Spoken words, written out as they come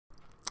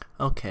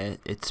Okay,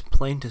 it's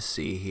plain to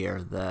see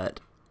here that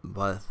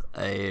with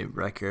a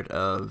record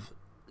of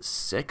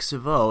 6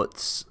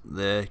 votes,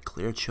 the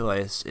clear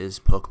choice is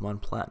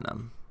Pokemon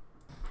Platinum.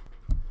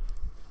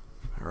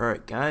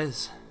 Alright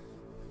guys,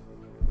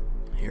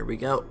 here we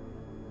go.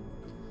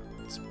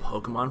 It's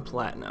Pokemon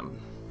Platinum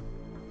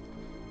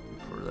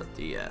for the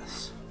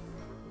DS.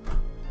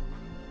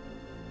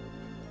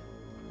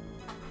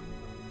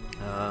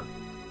 Yeah,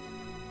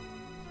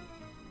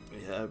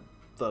 I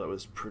thought it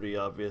was pretty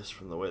obvious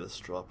from the way the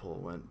straw poll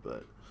went,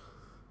 but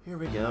here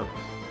we go.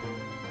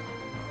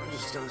 We're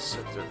just gonna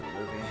sit through the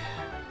movie.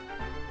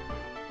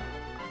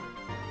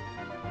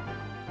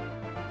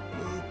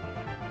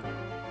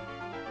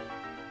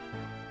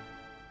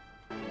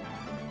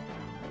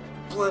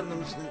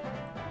 Platinum's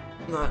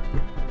not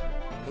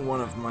one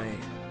of my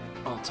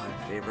all-time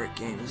favorite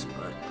games,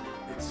 but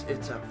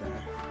it's up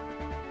there.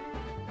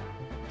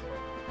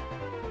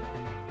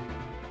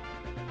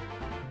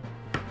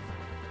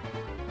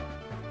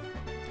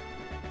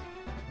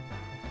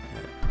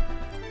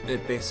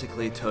 It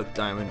basically took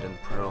Diamond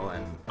and Pearl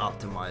and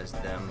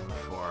optimized them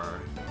for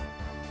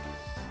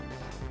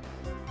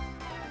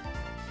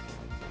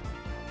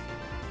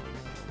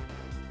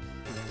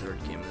the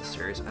third game of the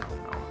series. I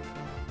don't know.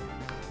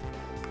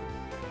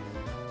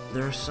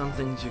 There are some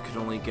things you could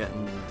only get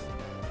in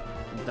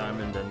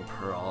Diamond and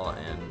Pearl,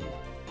 and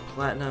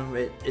Platinum,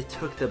 it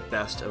took the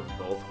best of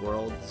both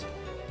worlds,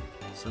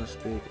 so to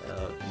speak.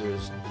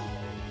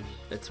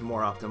 It's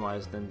more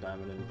optimized than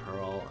Diamond and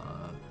Pearl.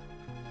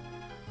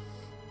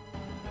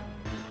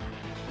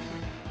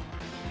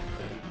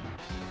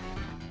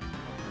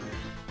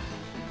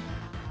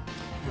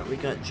 We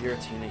got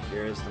Giratina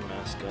here as the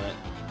mascot.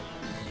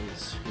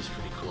 He's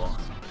pretty cool.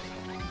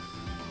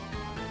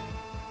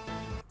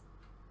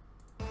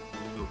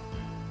 Ooh,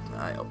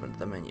 I opened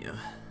the menu.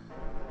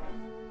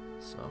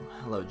 So,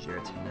 hello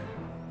Giratina.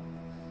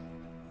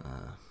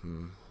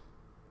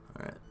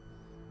 Alright.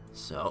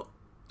 So,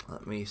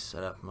 let me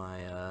set up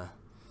my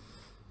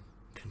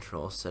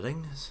control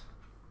settings.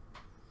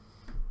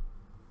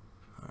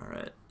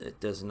 Alright,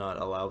 it does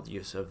not allow the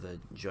use of the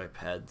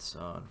joypad,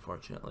 so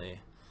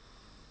unfortunately.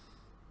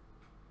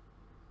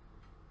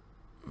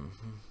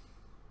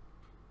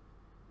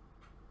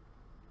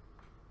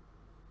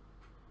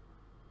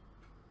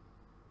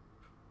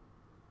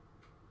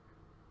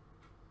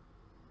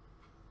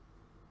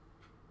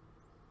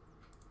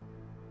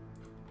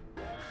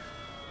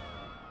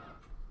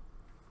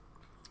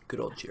 Good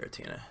old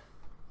Giratina.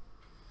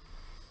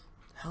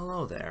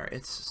 Hello there,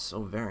 it's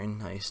so very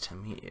nice to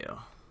meet you.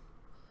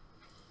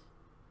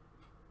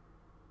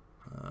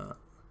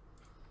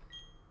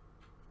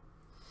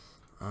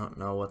 I don't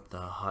know what the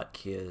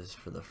hotkey is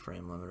for the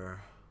frame limiter.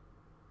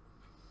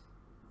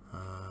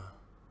 I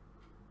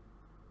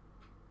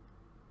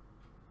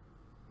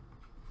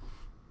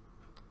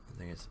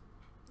think it's,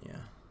 yeah,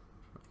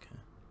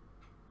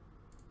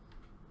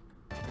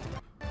 okay.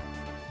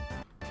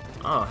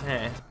 Oh,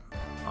 hey,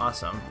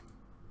 awesome.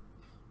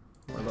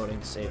 We're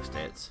loading save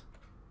states.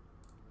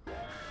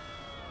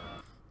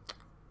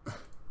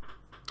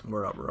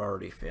 We're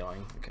already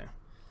failing, okay.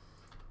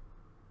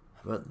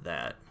 How about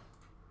that?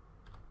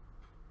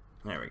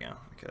 There we go.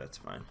 Okay, that's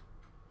fine.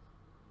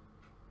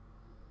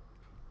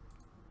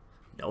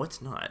 No, it's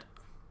not.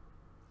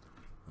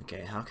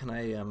 Okay, how can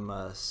I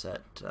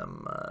set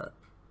the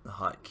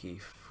hotkey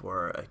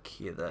for a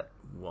key that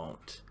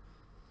won't?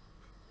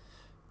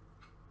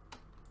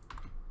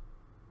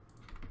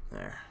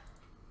 There.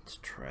 Let's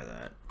try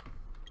that.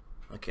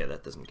 Okay,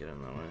 that doesn't get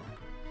in the way.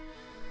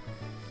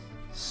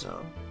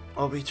 So,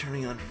 I'll be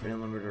turning on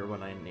frame limiter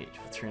when I need.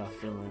 Turning off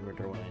frame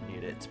limiter when I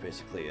need it. It's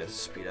basically a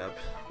speed up.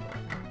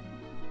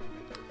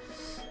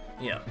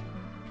 Yeah,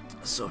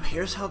 so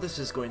here's how this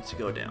is going to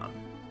go down.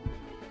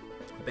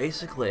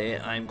 Basically,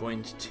 I'm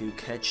going to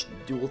catch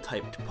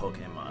dual-typed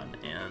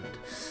Pokemon, and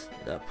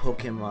the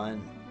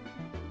Pokemon's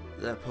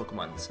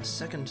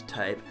second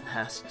type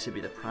has to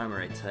be the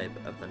primary type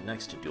of the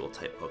next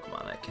dual-type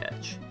Pokemon I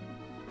catch.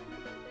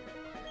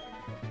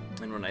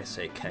 And when I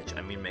say catch,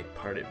 I mean make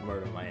part of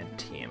my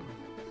team.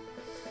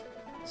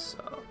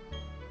 So,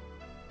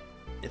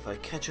 if I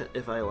catch it,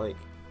 if I want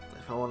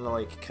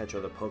to catch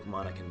other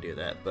Pokemon, I can do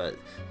that, but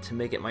to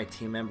make it my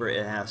team member,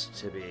 it has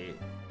to be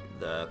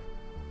the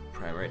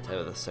primary type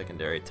of the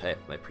secondary type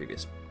my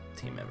previous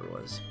team member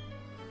was.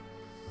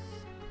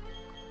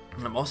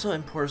 And I'm also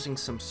enforcing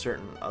some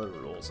certain other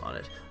rules on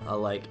it.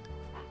 Like,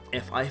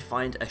 if I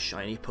find a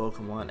shiny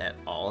Pokemon at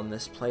all in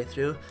this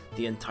playthrough,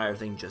 the entire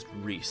thing just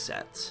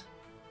resets.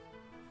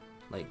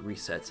 Like,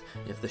 resets.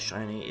 If the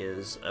shiny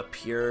is a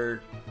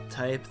pure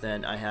type,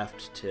 then I have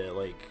to,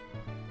 like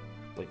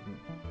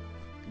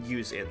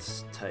use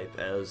its type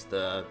as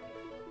the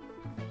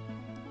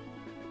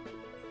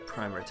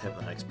primary type of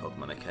the next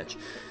Pokemon I catch.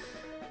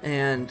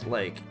 And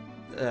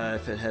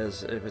if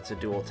it's a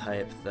dual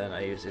type, then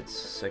I use its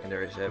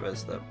secondary type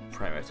as the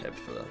primary type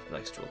for the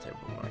next dual type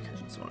Pokemon I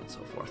catch, and so on and so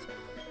forth.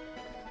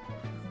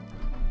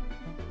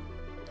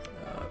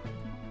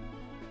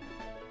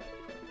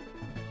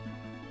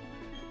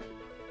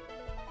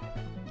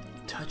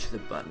 Touch the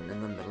button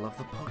in the middle of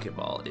the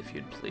Pokeball, if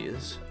you'd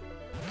please.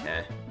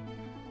 Okay.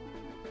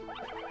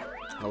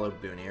 Hello,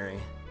 Boonieri.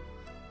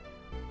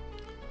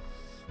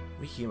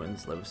 We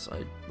humans live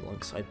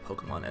alongside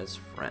Pokemon as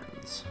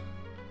friends.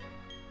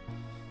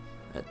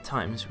 At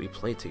times we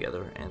play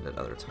together, and at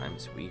other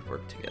times we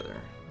work together.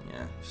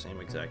 Yeah,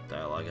 same exact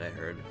dialogue I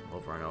heard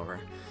over and over.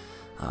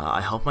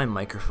 I hope my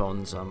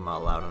microphone's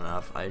loud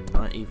enough. I'm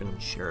not even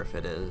sure if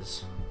it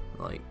is.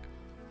 Like,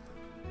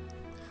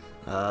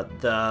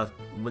 the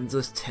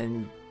Windows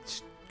 10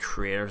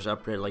 creators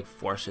upgrade like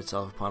forced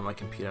itself upon my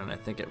computer, and I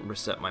think it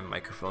reset my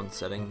microphone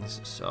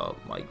settings, so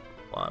my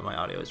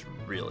audio is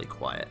really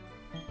quiet.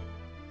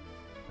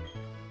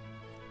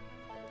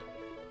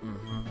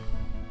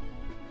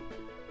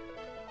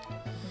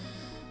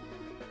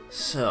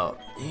 So,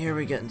 here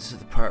we get into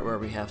the part where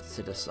we have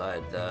to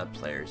decide the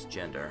player's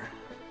gender.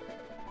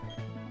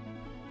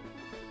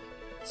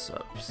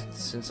 So,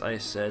 since I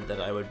said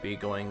that I would be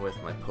going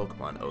with my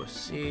Pokemon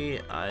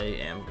OC, I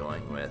am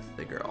going with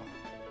the girl.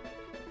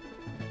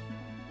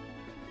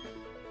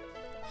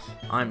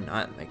 I'm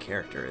not, my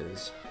character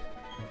is.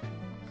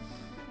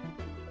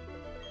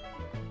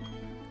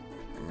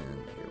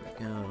 And here we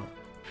go.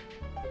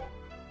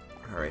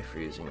 Hooray for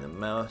using the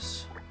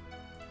mouse.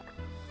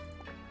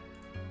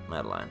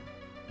 Madeline.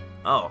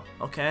 Oh,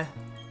 okay.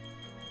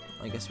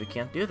 I guess we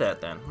can't do that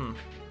then.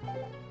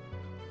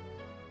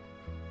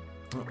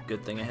 Oh,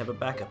 good thing I have a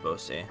backup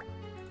OC.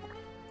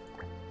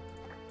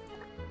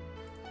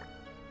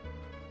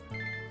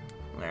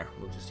 There,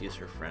 we'll just use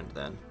her friend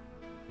then.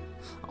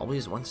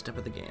 Always one step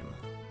of the game.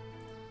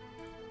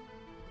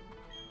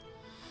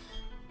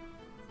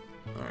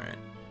 Alright.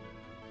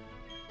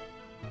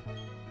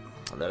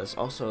 That is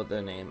also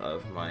the name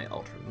of my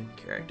Ultra Moon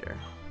character.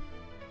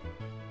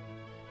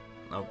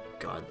 Oh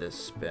god,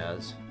 this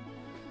spaz.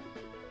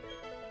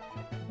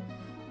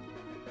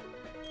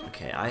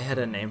 Okay, I had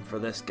a name for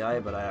this guy,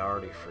 but I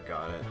already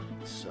forgot it,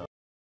 so...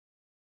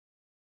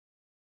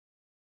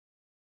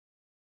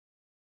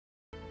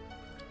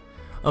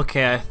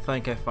 Okay, I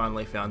think I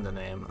finally found the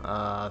name.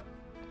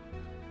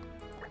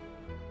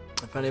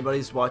 If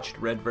anybody's watched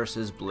Red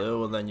vs. Blue,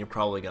 well, then you're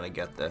probably gonna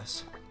get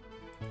this.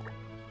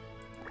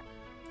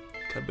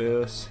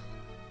 Caboose.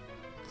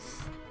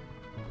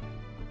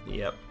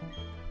 Yep.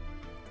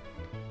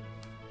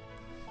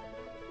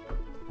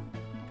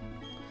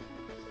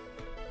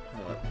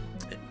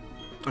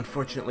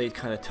 Unfortunately, it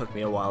kind of took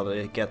me a while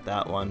to get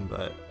that one,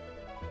 but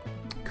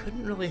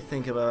couldn't really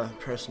think of a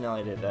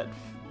personality that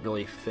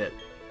really fit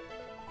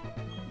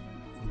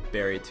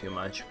Barry too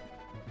much.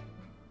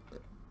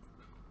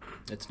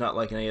 It's not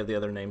like any of the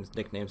other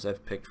nicknames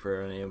I've picked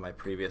for any of my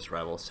previous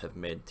rivals have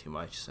made too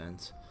much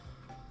sense.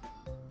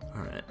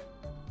 Alright.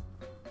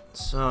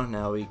 So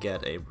now we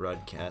get a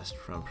broadcast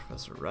from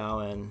Professor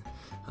Rowan.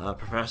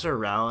 Professor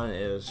Rowan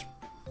is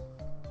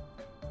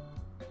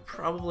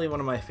probably one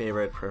of my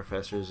favorite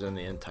professors in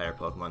the entire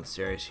Pokemon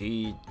series.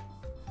 He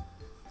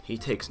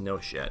takes no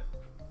shit.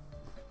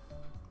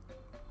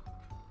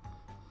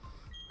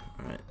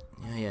 Alright.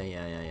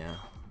 Yeah.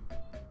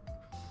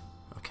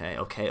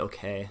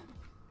 Okay.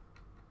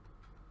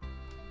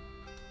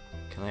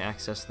 Can I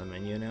access the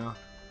menu now?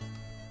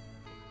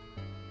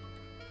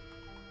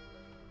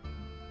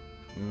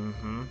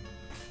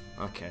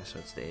 Okay, so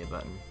it's the A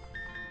button.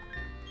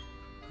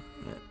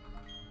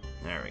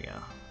 There we go.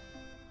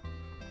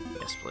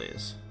 Yes,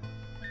 please.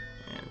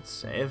 And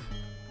save.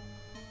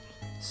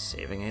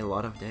 Saving a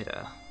lot of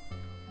data.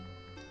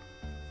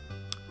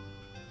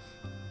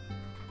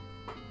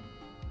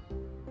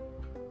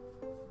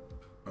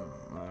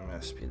 I'm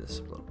gonna speed this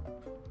up a little.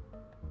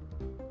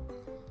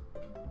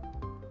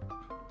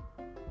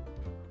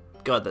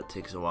 God, that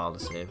takes a while to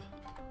save.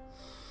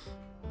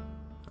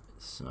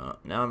 So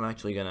now I'm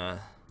actually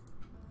gonna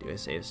do a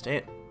save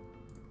state.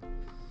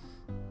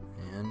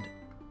 And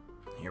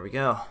here we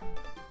go.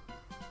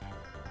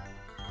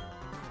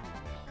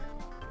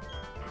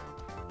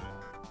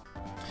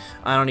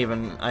 I don't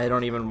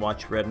even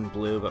watch Red and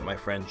Blue, but my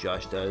friend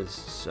Josh does,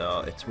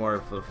 so it's more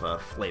of a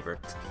flavor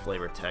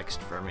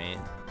text for me.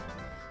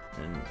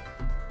 And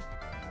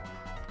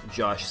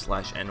Josh /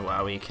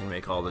 NWOWWE can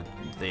make all the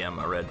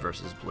Red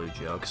versus Blue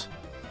jokes.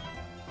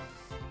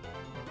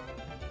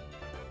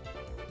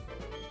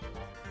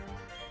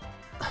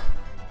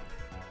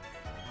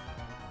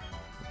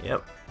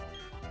 Yep.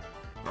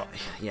 Oh,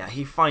 yeah,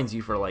 he finds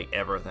you for like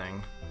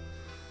everything.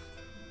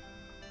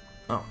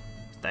 Oh,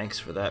 thanks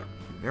for that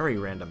very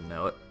random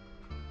note.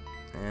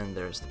 And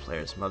there's the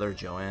player's mother,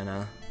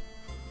 Joanna.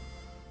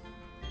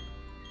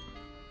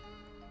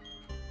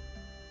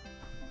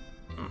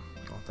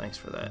 Well, thanks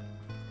for that.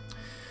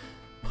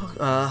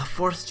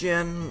 4th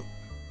gen.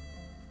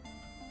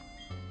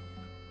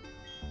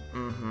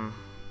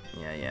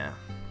 Yeah.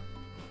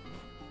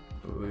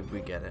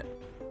 We get it.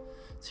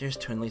 So here's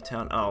Twinley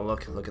Town. Oh,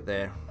 look at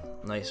there.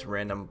 Nice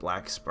random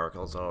black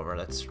sparkles over.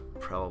 That's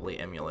probably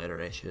emulator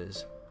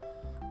issues.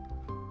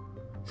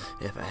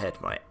 If I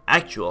had my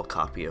actual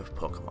copy of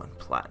Pokemon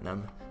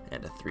Platinum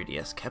and a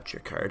 3DS capture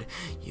card,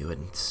 you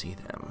wouldn't see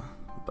them.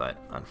 But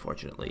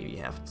unfortunately,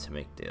 you have to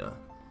make do.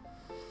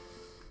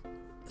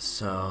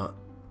 So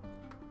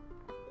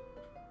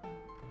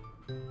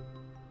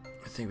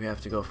I think we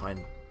have to go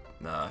find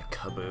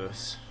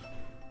Caboose.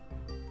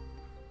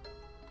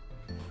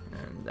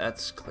 And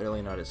that's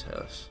clearly not his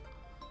house.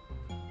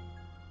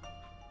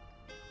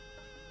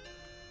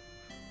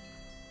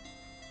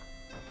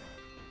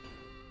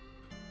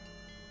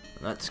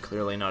 And that's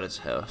clearly not his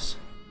house.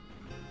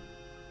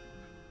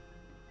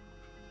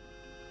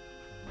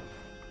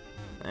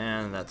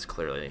 And that's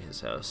clearly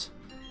his house.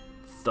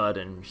 Thud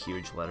in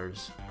huge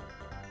letters.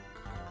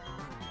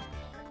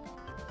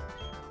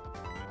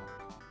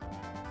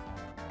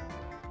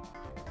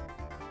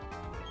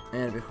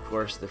 And of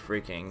course the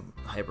freaking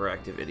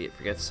hyperactive idiot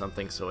forgets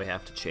something, so we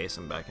have to chase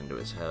him back into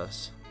his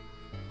house.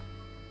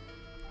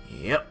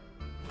 Yep.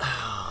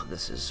 Oh,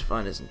 this is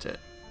fun, isn't it?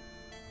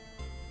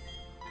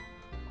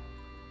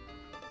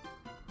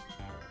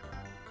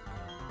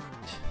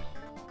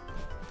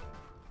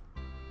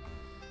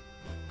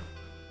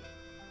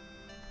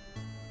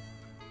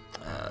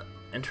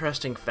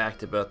 Interesting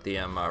fact about the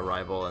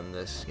rival in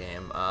this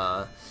game.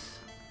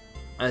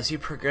 As you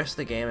progress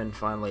the game and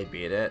finally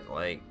beat it,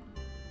 like,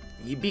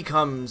 he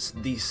becomes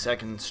the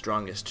second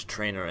strongest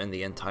trainer in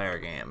the entire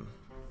game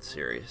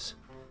series.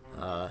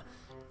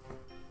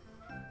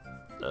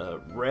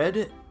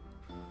 Red,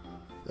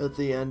 at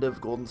the end of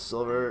Gold and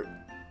Silver,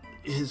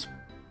 his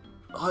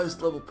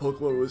highest level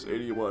Pokemon was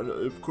 81.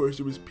 Of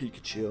course, it was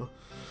Pikachu.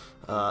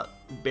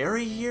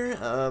 Barry here,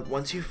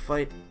 once you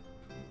fight,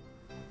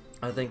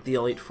 I think, the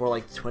Elite Four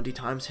like 20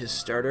 times, his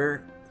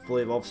starter,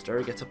 fully evolved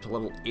starter, gets up to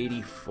level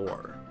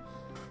 84.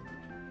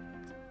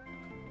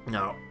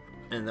 Now,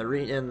 in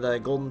the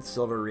Gold and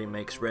Silver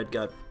remakes, Red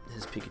got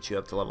his Pikachu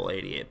up to level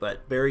 88,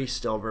 but Barry's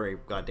still very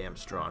goddamn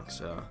strong,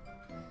 so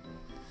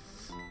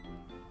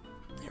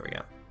here we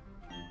go.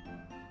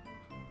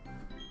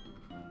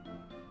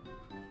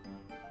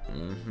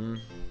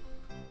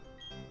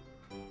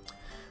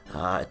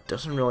 It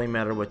doesn't really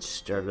matter which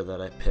starter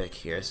that I pick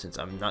here, since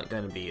I'm not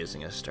going to be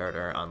using a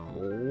starter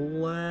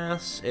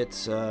unless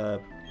it's,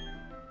 I'm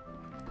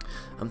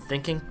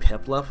thinking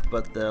Piplup,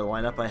 but the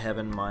lineup I have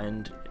in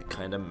mind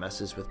kind of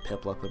messes with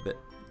Piplup a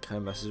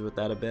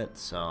bit,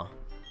 so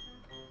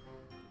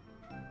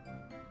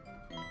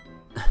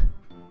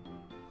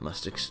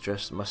must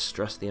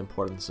stress the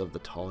importance of the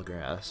tall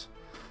grass.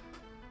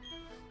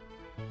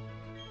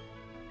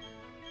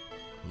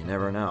 You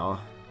never know.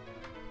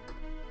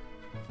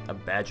 A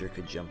badger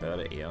could jump out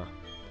at you.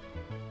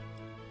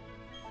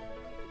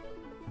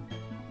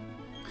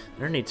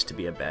 There needs to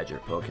be a badger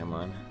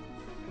Pokemon.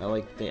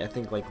 I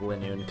think like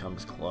Linoon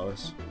comes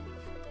close.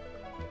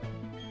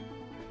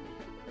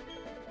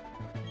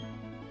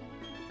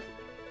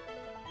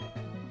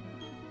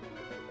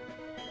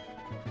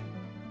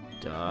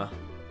 Duh.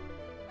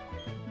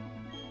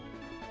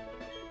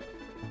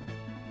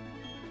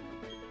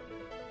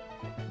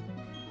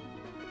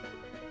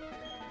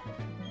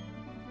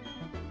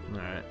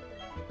 Alright.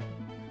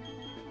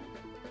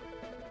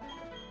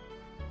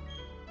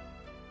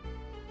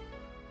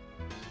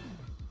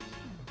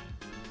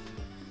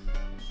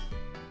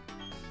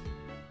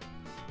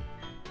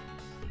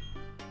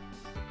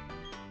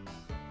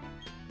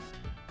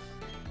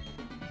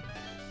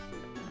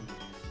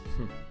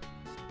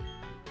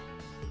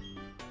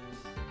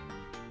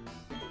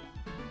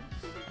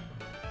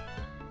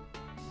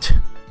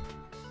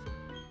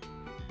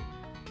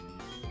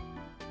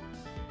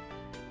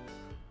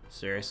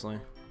 Seriously?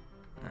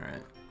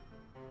 Alright.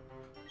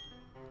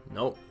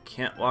 Nope,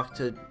 can't walk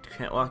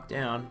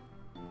down.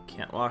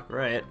 Can't walk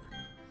right.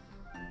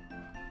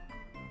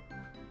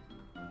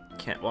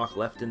 Can't walk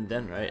left and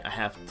then right. I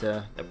have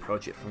to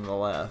approach it from the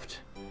left,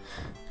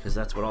 because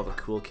that's what all the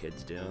cool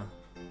kids do.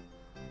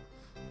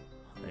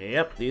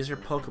 Yep, these are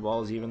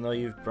Pokeballs, even though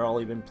you've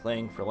probably been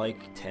playing for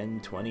like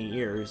 10-20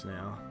 years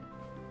now.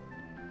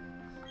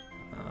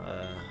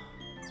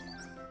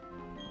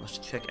 Let's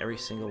check every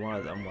single one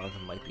of them. One of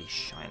them might be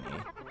shiny.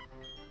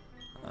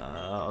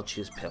 I'll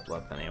choose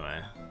Piplup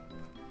anyway,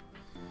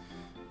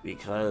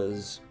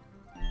 because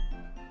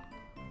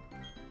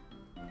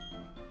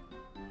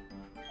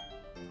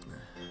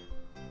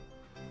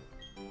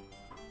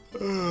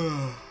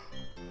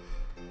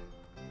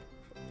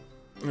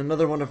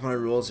another one of my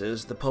rules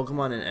is the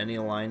Pokemon in any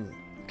line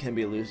can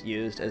be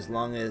used as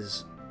long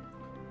as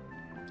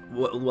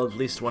well, at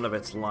least one of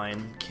its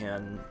line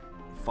can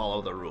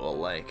follow the rule.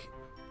 Like,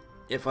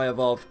 if I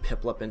evolve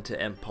Piplup into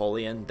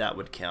Empoleon, that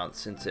would count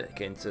since it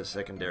gains a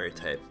secondary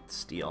type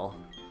Steel.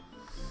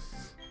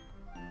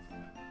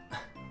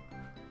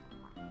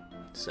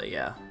 So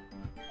yeah.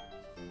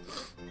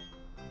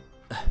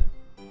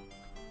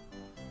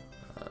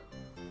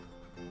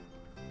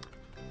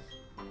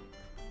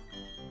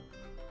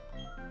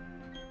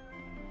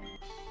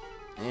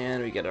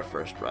 And we get our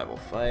first rival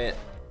fight.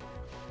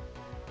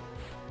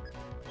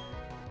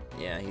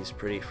 Yeah, he's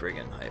pretty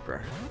friggin'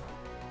 hyper.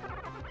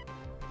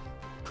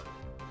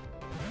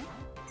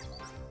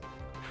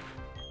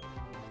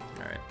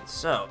 Alright,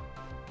 so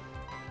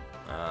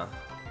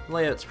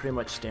layout's pretty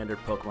much standard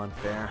Pokemon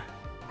fare.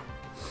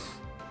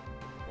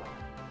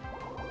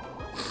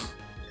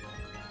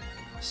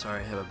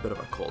 Sorry, I have a bit of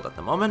a cold at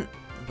the moment,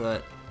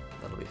 but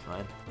that'll be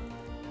fine.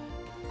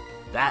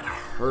 That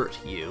hurt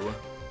you.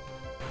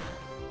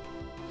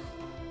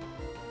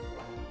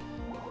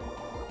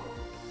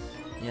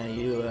 Yeah,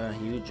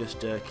 you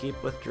just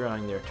keep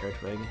withdrawing there,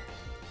 Turtwig.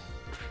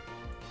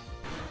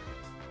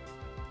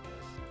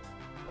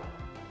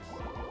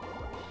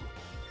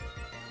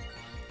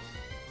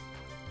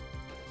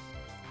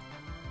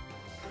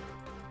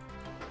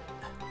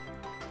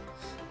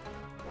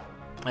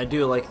 I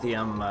do like the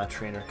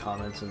trainer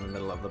comments in the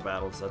middle of the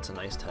battles. That's a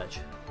nice touch.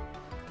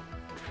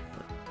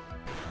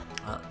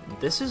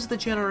 This is the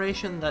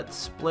generation that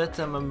split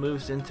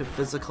moves into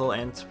physical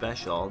and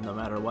special, no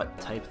matter what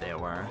type they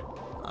were.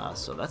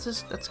 So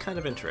that's kind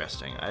of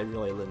interesting. I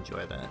really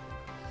enjoy that.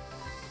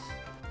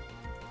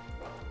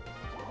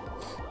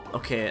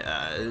 Okay,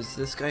 is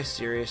this guy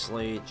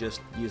seriously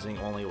just using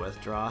only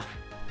withdraw?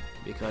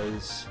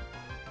 Because...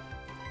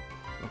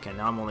 okay,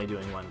 now I'm only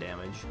doing 1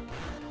 damage.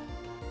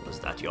 Was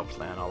that your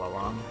plan all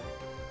along?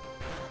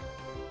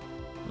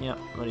 Yep,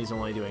 but he's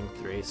only doing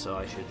 3, so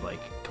I should,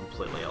 like,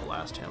 completely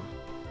outlast him.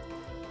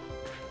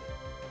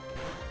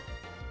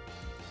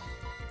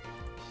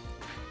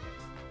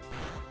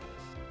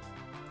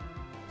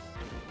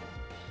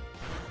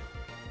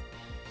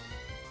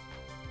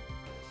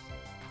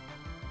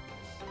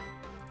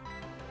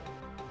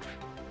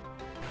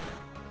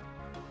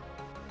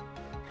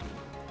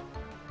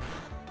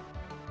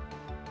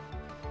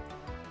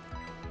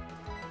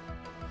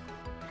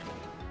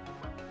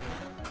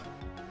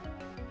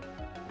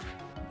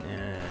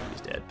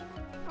 He's dead.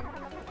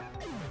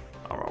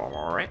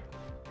 Alright.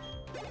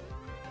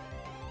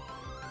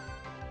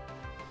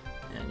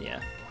 And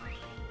yeah.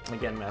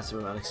 Again, massive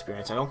amount of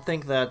experience. I don't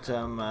think that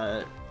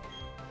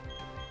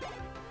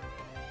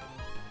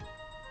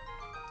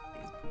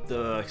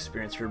the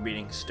experience for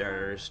beating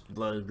starters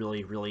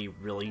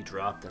really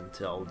dropped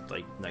until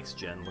like next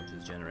gen, which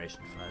is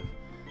Generation 5.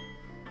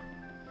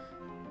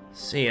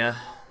 See ya.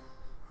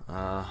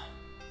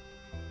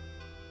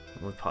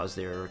 We'll pause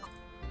there.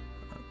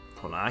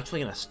 Hold on, I'm actually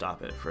gonna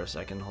stop it for a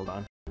second. Hold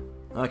on.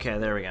 Okay,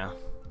 there we go.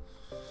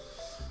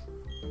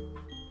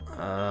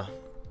 Our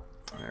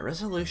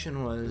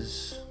resolution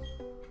was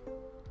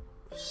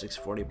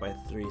 640 by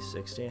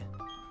 360.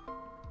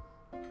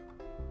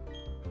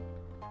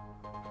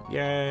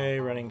 Yay,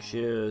 running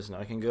shoes. Now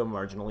I can go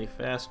marginally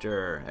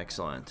faster.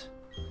 Excellent.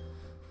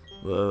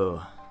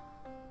 Whoa.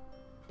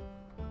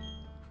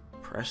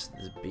 Press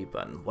this B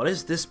button. What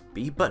is this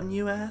B button,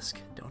 you ask?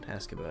 Don't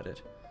ask about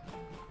it.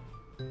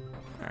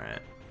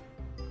 Alright.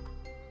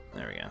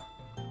 There we go.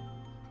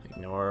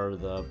 Ignore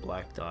the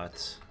black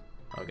dots.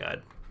 Oh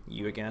god.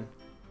 You again?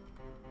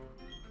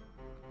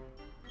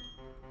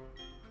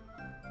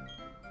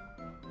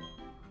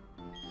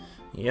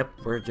 Yep,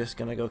 we're just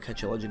gonna go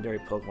catch a legendary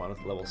Pokemon with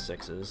level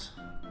 6s.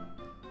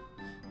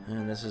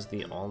 And this is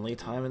the only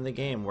time in the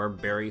game where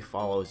Barry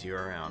follows you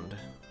around.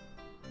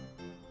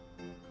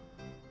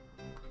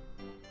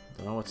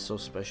 Don't know what's so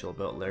special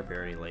about their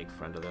Barry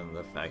Lakefront other than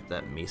the fact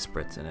that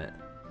Meesprit's in it.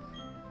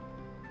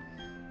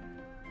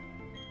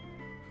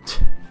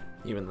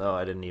 Even though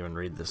I didn't even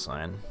read the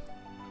sign.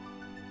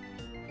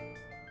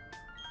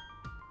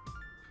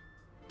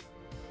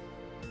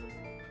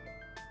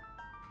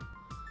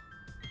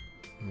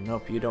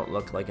 Nope, you don't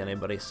look like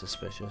anybody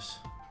suspicious.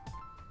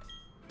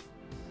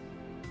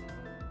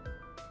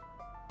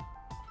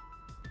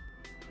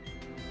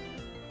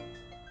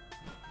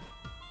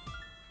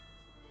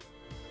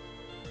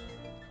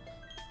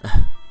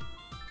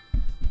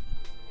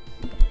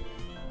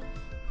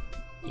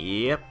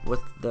 Yep,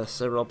 with the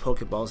several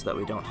Pokeballs that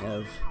we don't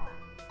have.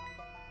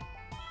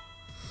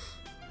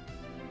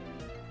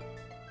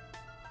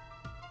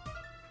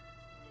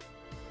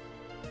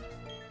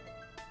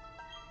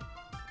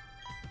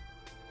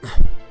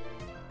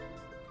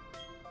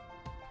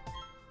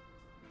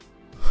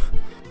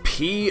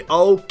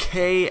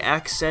 P-O-K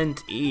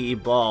accent E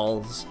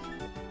balls.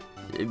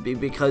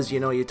 Because, you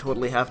know, you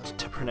totally have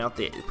to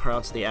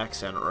pronounce the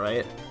accent,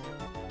 right?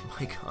 Oh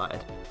my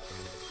god.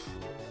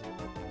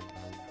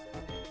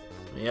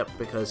 Yep,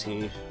 because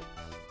he...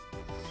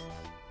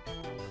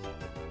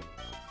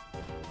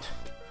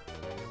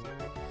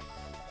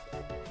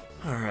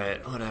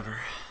 Alright, whatever.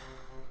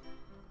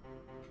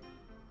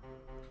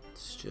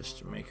 Let's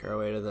just make our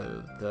way to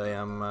the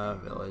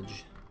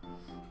village.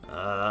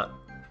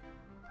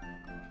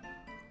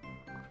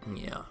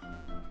 Yeah.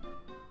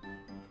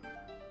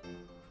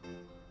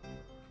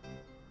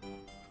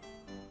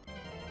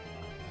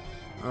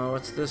 Oh,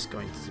 what's this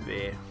going to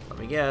be? Let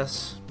me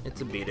guess.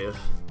 It's a Bidoof.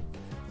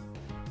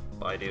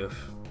 Bidoof.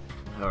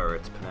 However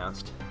it's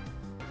pronounced.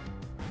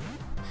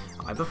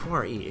 I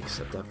before E,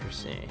 except after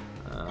C.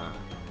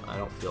 I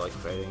don't feel like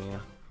fighting you.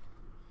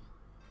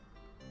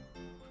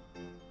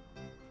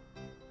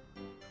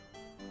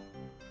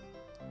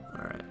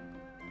 Alright.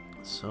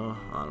 So,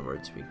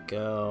 onwards we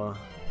go.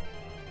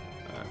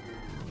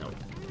 Nope.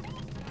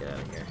 Get out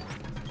of here.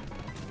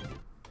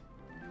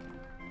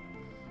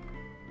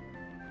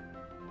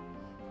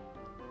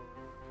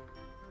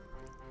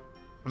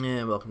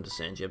 Yeah, welcome to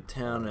Sanjib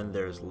Town, and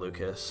there's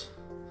Lucas.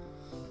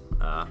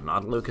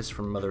 Not Lucas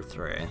from Mother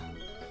 3.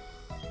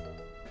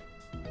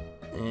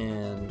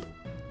 And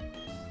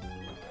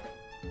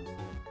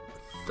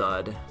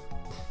Thud.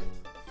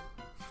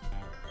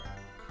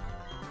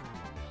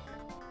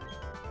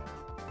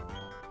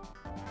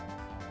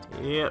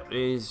 Yep,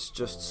 he's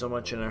just so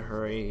much in a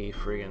hurry, he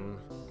friggin'...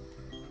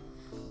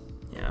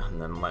 Yeah,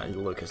 and then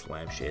Lucas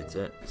lampshades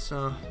it.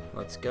 So,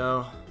 let's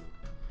go.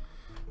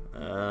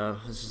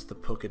 This is the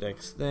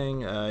Pokédex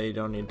thing. You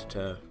don't need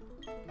to...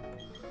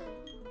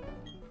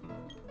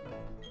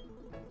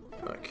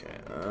 Okay,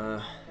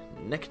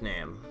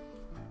 nickname.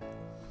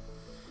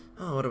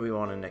 Oh, what do we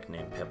want to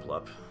nickname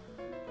Piplup?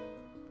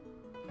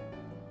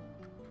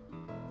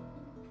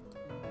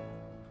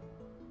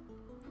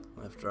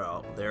 After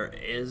all, there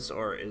is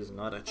or is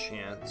not a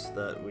chance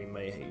that we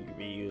may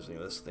be using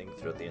this thing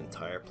throughout the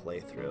entire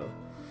playthrough.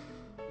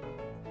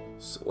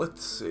 So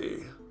let's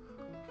see.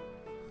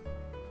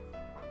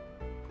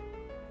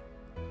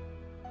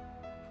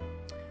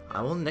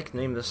 I will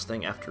nickname this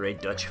thing after a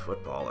Dutch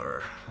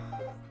footballer.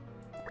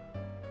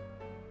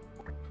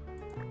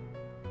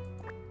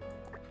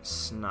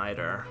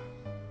 Sneijder.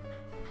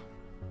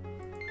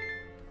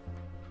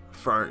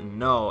 For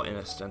no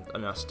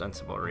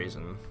unostensible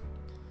reason.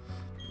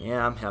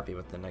 Yeah, I'm happy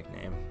with the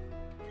nickname.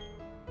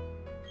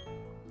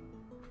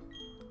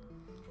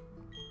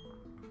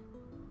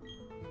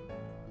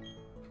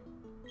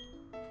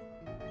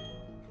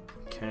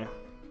 Okay.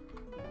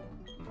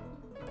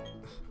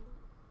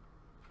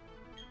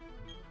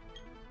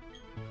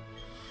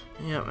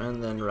 Yep,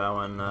 and then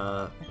Rowan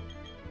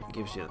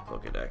gives you the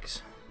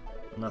Pokédex.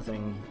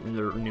 Nothing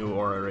new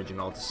or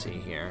original to see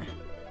here.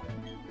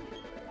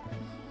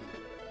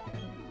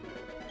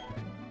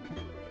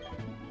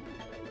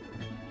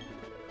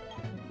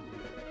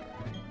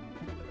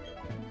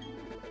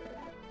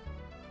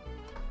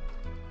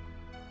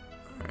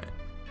 Alright,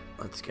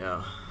 let's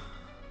go.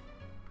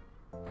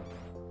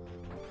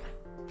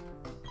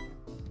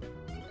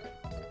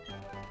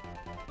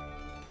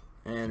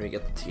 And we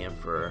get the TM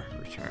for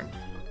return.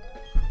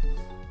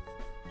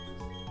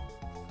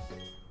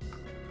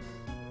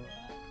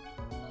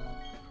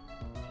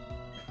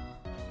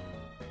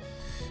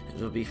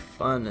 It'll be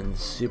fun and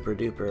super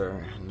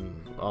duper and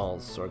all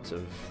sorts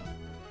of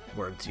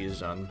words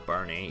used on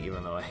Barney,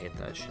 even though I hate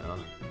that show.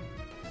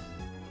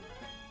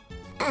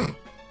 I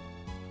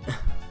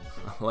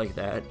like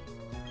that.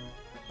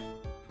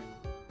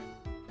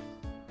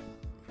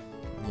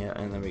 Yeah,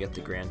 and then we get the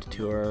Grand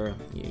Tour.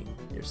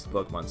 Here's the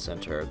Pokemon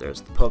Center.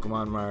 There's the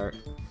Pokemon Mart.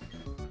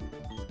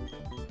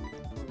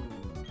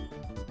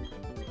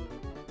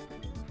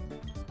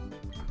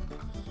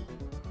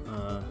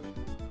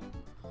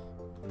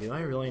 Do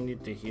I really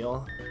need to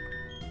heal?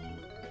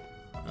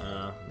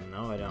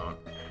 No I don't.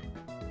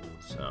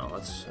 So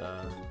let's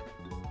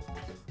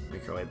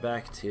make our way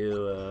back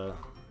to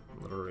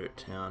Little Root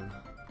Town.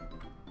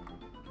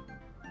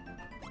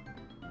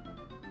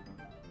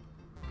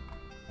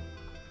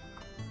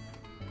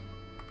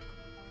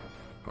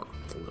 Oh,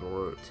 Little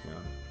Root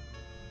Town.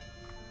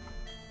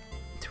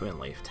 Twin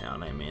Leaf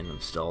Town, I mean.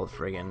 I'm still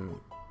friggin'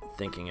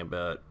 thinking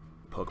about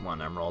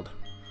Pokemon Emerald.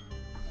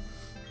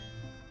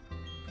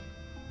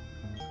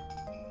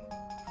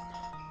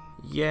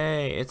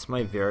 Yay, it's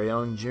my very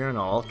own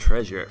journal. I'll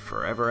treasure it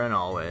forever and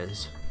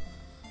always.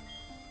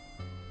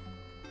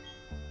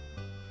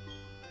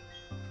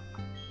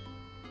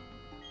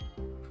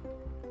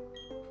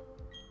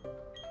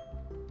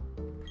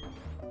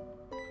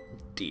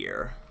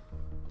 Dear.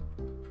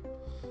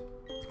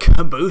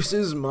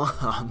 Caboose's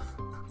mom.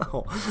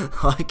 Oh,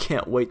 I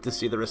can't wait to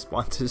see the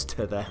responses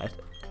to that.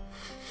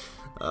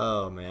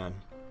 Oh, man.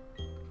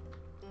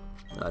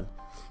 God.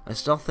 I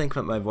still think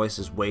that my voice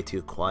is way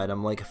too quiet.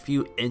 I'm like a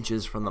few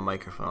inches from the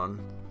microphone.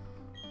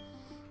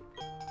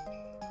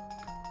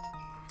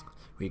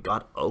 We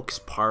got Oak's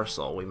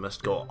parcel. We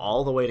must go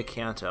all the way to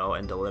Kanto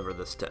and deliver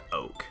this to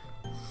Oak.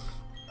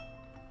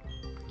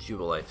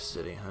 Jubilife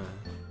City,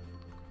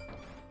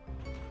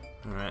 huh?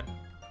 Alright.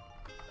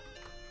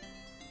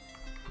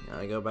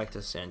 Gotta go back to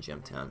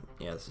Sanjim Town.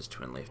 Yeah, this is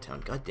Twin Leaf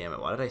Town. God damn it,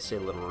 why did I say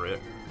Little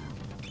Root?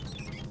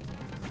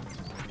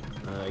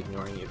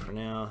 Ignoring you for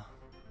now.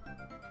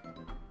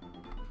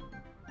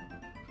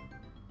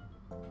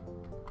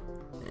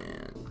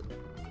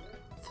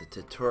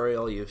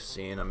 Tutorial you've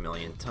seen a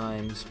million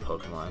times,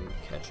 Pokemon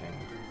catching.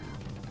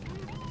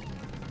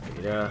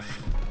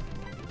 Enough.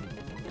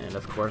 And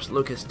of course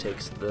Lucas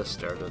takes the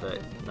starter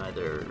that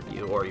neither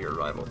you or your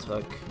rival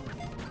took.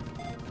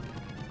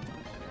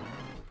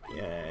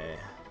 Yay.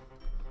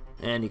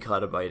 And he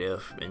caught a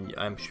Bidoof, and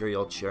I'm sure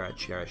you'll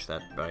cherish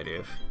that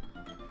Bidoof.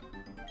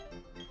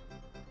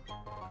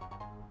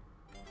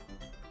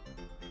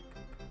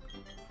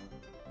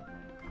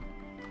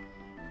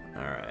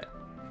 Alright.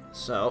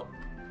 So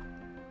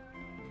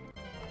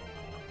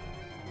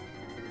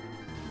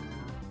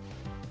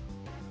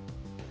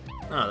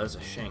oh, there's a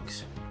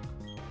Shinx.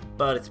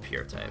 But it's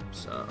pure type,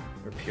 so...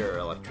 or pure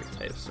electric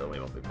type, so we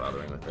won't be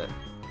bothering with it.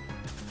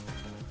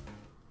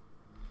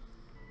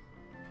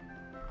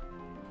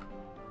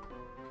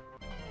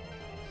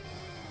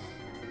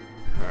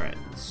 Alright,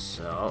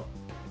 so...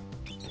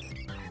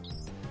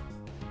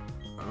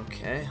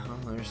 Okay, well,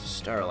 there's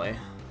a Starly.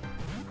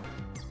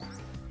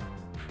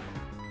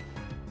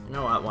 You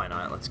know what, why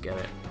not? Let's get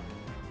it.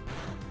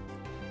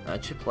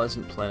 Chip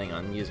wasn't planning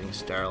on using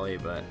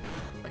Starly, but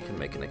I can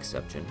make an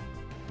exception.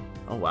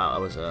 Oh wow,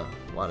 that was a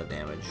lot of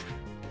damage.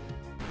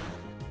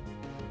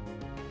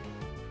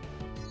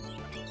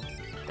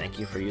 Thank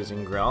you for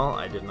using Growl.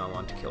 I did not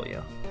want to kill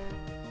you.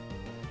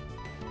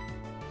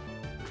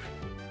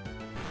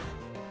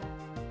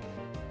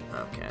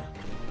 Okay.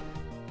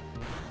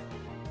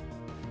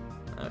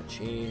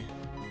 Ouchie.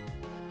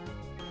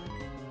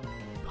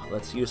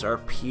 Let's use our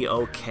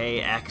POK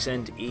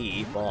accent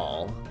E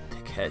ball to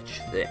catch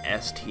the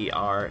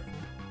STR.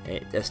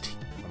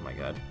 Oh my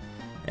god.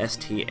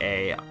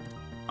 STARLY.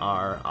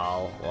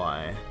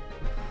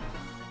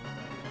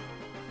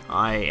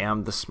 I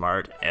am the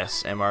smart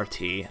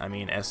SMRT. I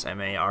mean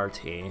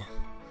SMART.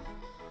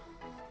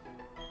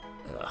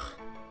 Ugh.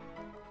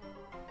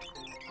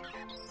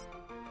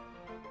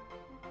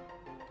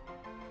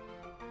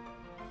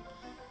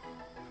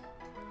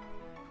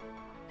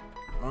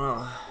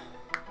 Well,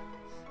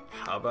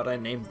 how about I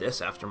name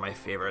this after my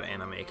favorite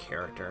anime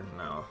character?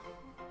 No.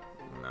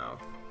 No.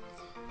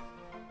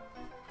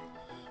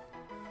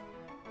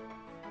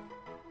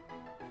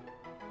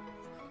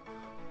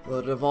 Well,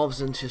 it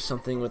evolves into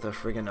something with a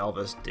friggin'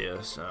 Elvis do,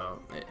 so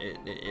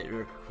it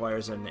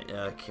requires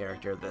a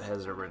character that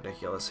has a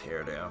ridiculous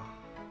hairdo.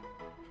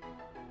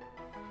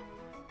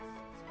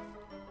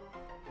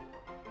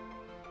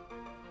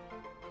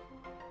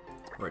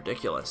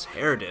 Ridiculous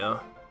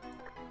hairdo?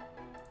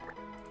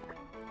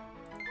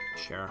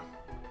 Sure.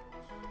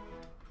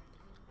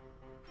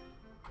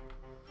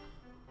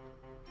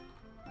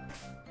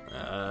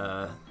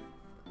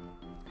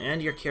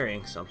 And you're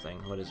carrying something.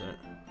 What is it?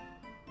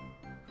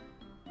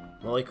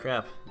 Holy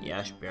crap,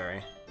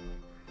 Yashberry.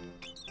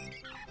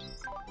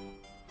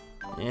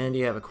 And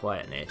you have a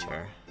quiet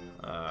nature.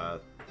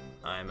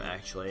 I'm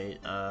actually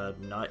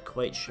not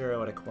quite sure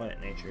what a quiet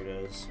nature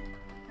does.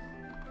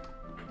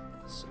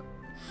 So,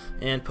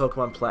 and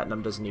Pokemon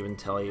Platinum doesn't even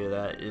tell you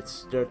that. It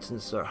starts in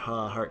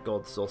Heart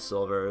Gold, Soul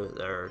Silver.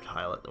 They're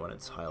highlight when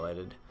it's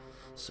highlighted.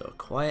 So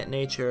quiet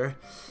nature.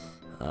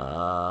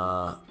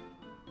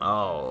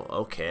 Oh,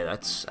 okay,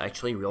 that's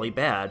actually really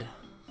bad.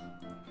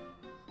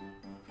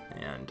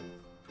 And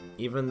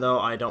even though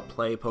I don't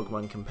play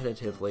Pokemon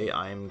competitively,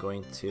 I'm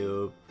going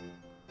to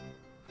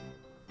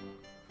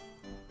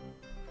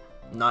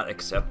not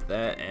accept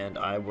that, and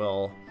I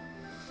will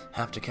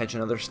have to catch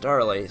another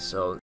Starly.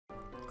 So,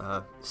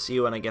 see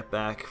you when I get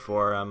back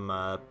for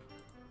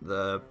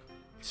the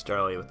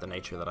Starly with the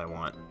nature that I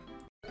want.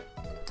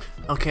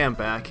 Okay, I'm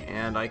back,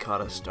 and I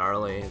caught a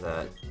Starly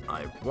that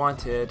I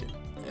wanted.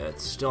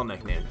 It's still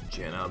nicknamed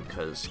Inn-Zhano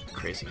because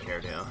crazy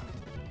hairdo.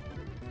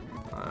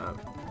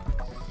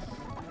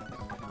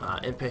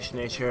 Impish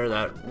nature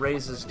that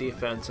raises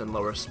defense and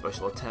lowers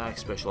special attack.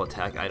 Special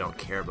attack I don't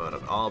care about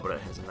at all, but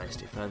it has a nice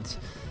defense.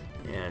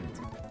 And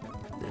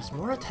there's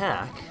more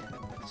attack.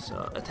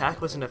 So attack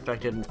wasn't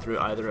affected through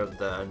either of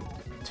the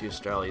two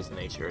Starly's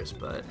natures,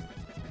 but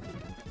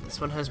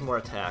this one has more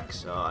attack,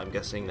 so I'm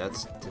guessing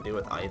that's to do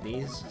with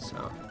IVs.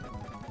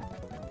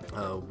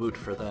 So woot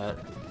for that.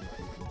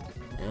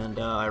 And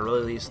I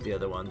released the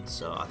other one,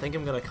 so I think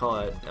I'm gonna call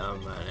it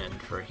an end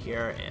for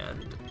here,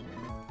 and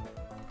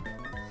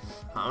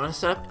I'm gonna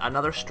set up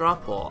another straw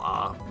poll.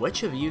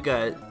 Which of you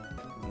guys,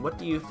 what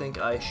do you think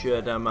I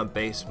should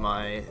base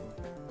my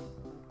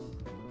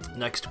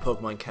next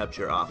Pokemon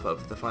capture off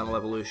of? The final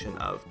evolution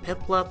of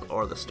Piplup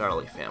or the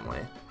Starly family?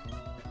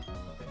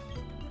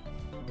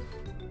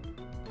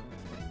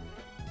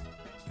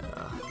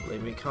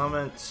 Leave me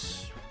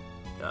comments.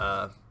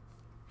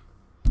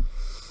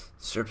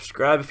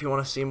 Subscribe if you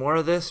want to see more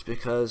of this,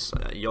 because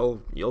you'll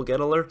get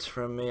alerts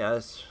from me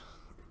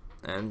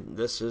and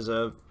this is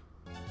I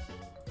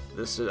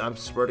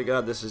swear to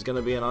God, this is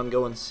gonna be an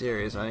ongoing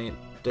series. I ain't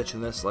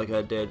ditching this like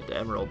I did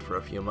Emerald for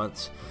a few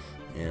months.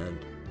 And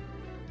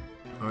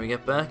when we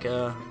get back,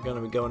 we're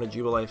gonna be going to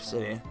Jubilife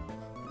City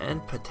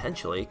and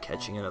potentially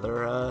catching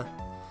another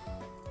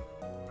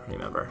party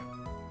member.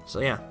 So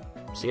yeah,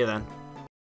 see you then.